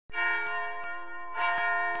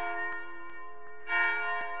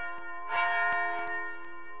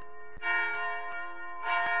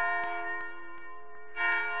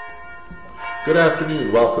Good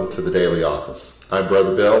afternoon. Welcome to the Daily Office. I'm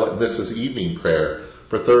Brother Bill, and this is evening prayer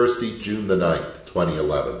for Thursday, June the 9th,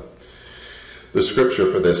 2011. The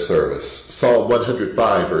scripture for this service, Psalm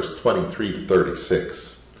 105, verse 23 to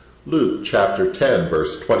 36, Luke chapter 10,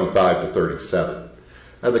 verse 25 to 37,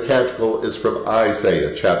 and the canticle is from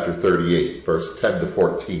Isaiah chapter 38, verse 10 to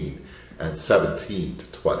 14, and 17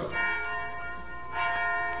 to 20.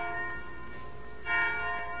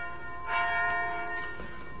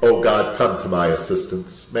 O God, come to my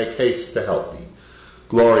assistance. Make haste to help me.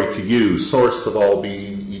 Glory to you, source of all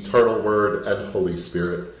being, eternal Word and Holy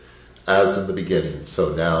Spirit, as in the beginning,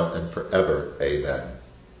 so now and forever. Amen.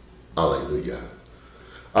 Alleluia.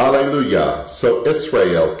 Alleluia. So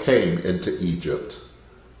Israel came into Egypt.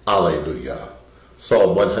 Alleluia.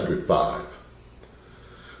 Psalm 105.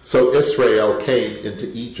 So Israel came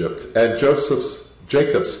into Egypt, and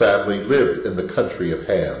Jacob's family lived in the country of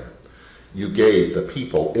Ham. You gave the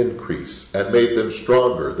people increase and made them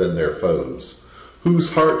stronger than their foes,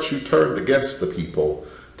 whose hearts you turned against the people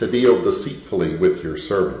to deal deceitfully with your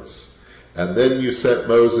servants. And then you sent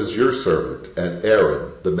Moses your servant and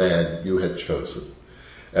Aaron, the man you had chosen.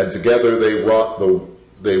 And together they wrought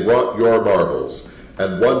your marvels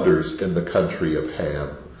and wonders in the country of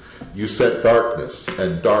Ham. You sent darkness,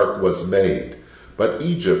 and dark was made, but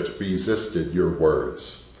Egypt resisted your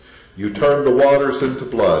words. You turned the waters into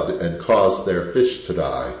blood and caused their fish to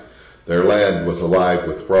die. Their land was alive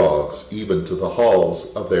with frogs, even to the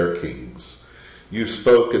halls of their kings. You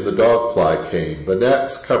spoke and the dogfly came, the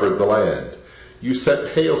gnats covered the land. You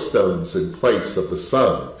set hailstones in place of the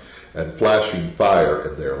sun, and flashing fire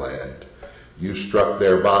in their land. You struck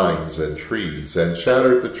their vines and trees, and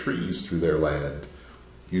shattered the trees through their land.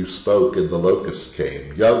 You spoke and the locusts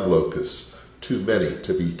came, young locusts, too many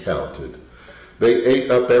to be counted. They ate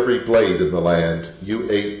up every blade in the land.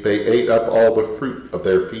 They ate up all the fruit of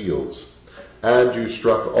their fields. And you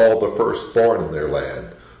struck all the firstborn in their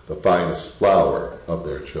land, the finest flower of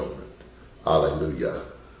their children. Alleluia.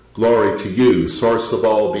 Glory to you, source of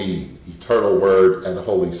all being, eternal Word and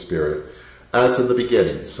Holy Spirit, as in the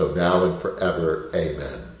beginning, so now and forever.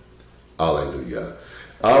 Amen. Alleluia.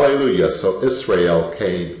 Alleluia. So Israel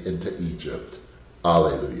came into Egypt.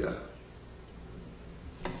 Alleluia.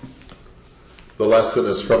 The lesson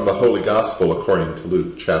is from the Holy Gospel according to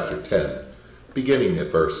Luke chapter 10, beginning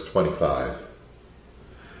at verse 25.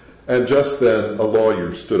 And just then a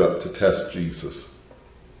lawyer stood up to test Jesus.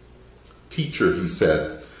 Teacher, he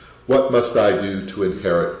said, what must I do to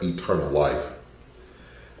inherit eternal life?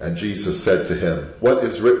 And Jesus said to him, what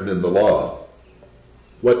is written in the law?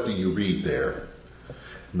 What do you read there?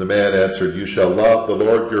 And the man answered, you shall love the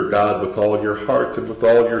Lord your God with all your heart and with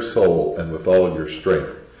all your soul and with all your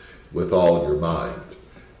strength, with all your mind,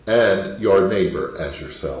 and your neighbor as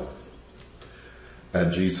yourself.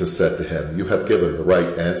 And Jesus said to him, you have given the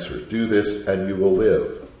right answer. Do this and you will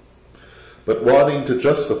live. But wanting to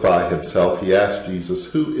justify himself, he asked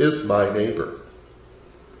Jesus, who is my neighbor?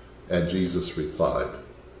 And Jesus replied,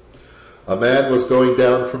 a man was going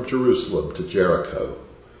down from Jerusalem to Jericho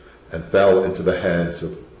and fell into the hands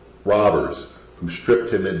of robbers who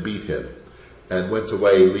stripped him and beat him and went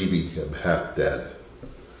away leaving him half dead.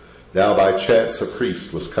 Now by chance a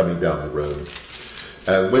priest was coming down the road,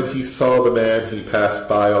 and when he saw the man, he passed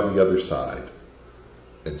by on the other side.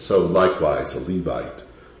 And so likewise a Levite,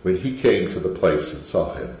 when he came to the place and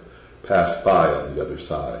saw him, passed by on the other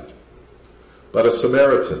side. But a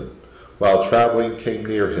Samaritan, while traveling, came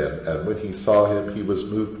near him, and when he saw him, he was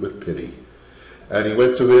moved with pity. And he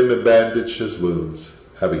went to him and bandaged his wounds,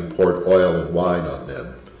 having poured oil and wine on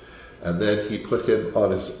them. And then he put him on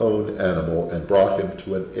his own animal and brought him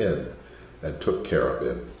to an inn and took care of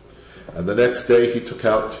him. And the next day he took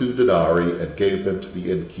out 2 denarii and gave them to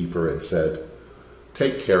the innkeeper and said,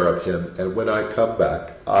 take care of him, and when I come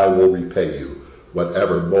back, I will repay you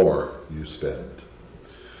whatever more you spend.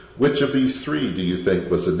 Which of these 3 do you think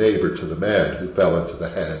was a neighbor to the man who fell into the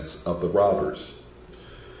hands of the robbers?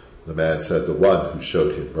 The man said, the one who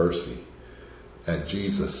showed him mercy. And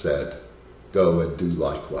Jesus said, go and do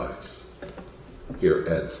likewise. Here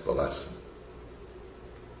ends the lesson.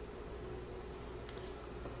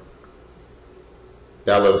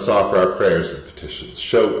 Now let us offer our prayers and petitions.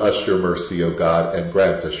 Show us your mercy, O God, and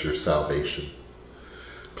grant us your salvation.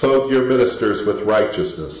 Clothe your ministers with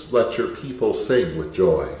righteousness. Let your people sing with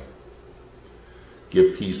joy.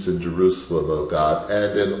 Give peace in Jerusalem, O God,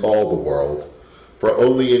 and in all the world, for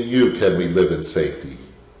only in you can we live in safety.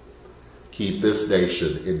 Keep this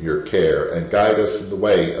nation in your care and guide us in the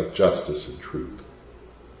way of justice and truth.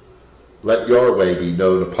 Let your way be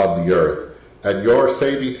known upon the earth, and your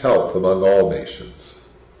saving health among all nations.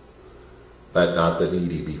 Let not the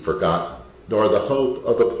needy be forgotten, nor the hope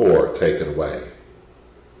of the poor taken away.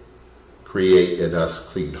 Create in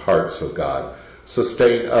us clean hearts, O God.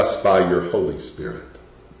 Sustain us by your Holy Spirit,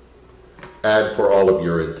 and for all of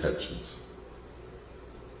your intentions.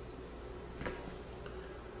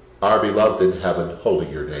 Our beloved in heaven,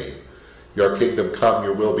 holy your name. Your kingdom come,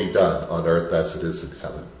 your will be done, on earth as it is in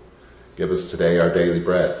heaven. Give us today our daily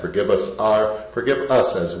bread. Forgive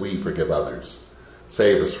us as we forgive others.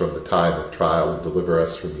 Save us from the time of trial and deliver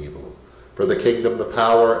us from evil. For the kingdom, the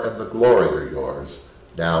power, and the glory are yours,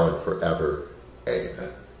 now and forever.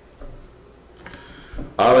 Amen.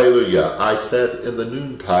 Alleluia. I said, in the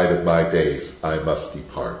noontide of my days I must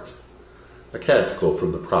depart. A canticle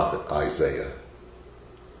from the prophet Isaiah.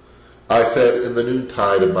 I said, in the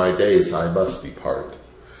noontide of my days I must depart.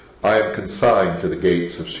 I am consigned to the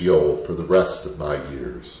gates of Sheol for the rest of my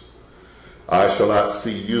years. I shall not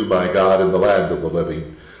see you, my God, in the land of the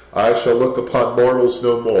living. I shall look upon mortals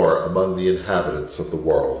no more among the inhabitants of the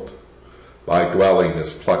world. My dwelling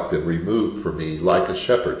is plucked and removed from me like a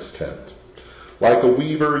shepherd's tent. Like a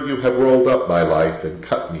weaver you have rolled up my life and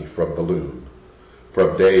cut me from the loom.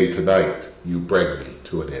 From day to night you bring me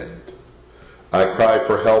to an end. I cry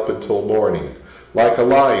for help until morning. Like a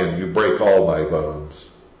lion you break all my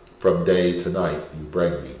bones. From day to night you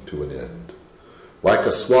bring me to an end. Like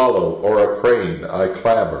a swallow or a crane I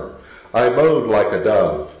clamor. I moan like a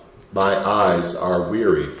dove. My eyes are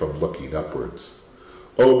weary from looking upwards.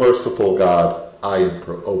 O merciful God, I am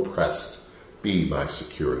oppressed. Be my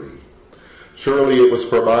security. Surely it was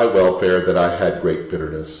for my welfare that I had great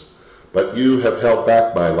bitterness, but you have held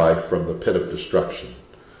back my life from the pit of destruction,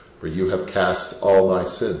 for you have cast all my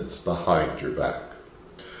sins behind your back.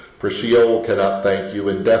 For Sheol cannot thank you,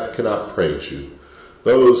 and death cannot praise you.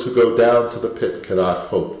 Those who go down to the pit cannot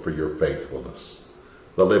hope for your faithfulness.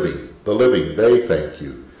 The living, they thank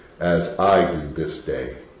you, as I do this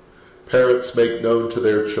day. Parents make known to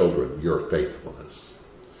their children your faithfulness.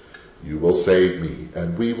 You will save me,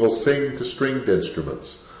 and we will sing to stringed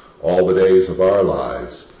instruments all the days of our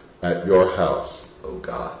lives at your house, O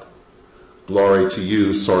God. Glory to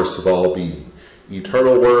you, source of all being,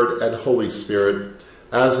 eternal Word and Holy Spirit,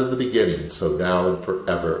 as in the beginning, so now and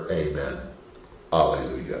forever. Amen.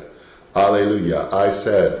 Alleluia. Alleluia. I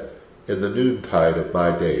said, in the noontide of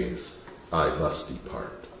my days, I must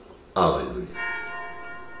depart. Alleluia.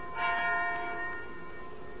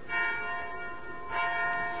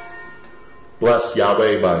 Bless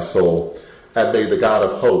Yahweh, my soul, and may the God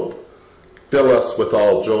of hope fill us with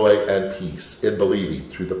all joy and peace in believing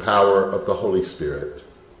through the power of the Holy Spirit.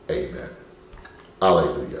 Amen.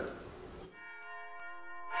 Alleluia.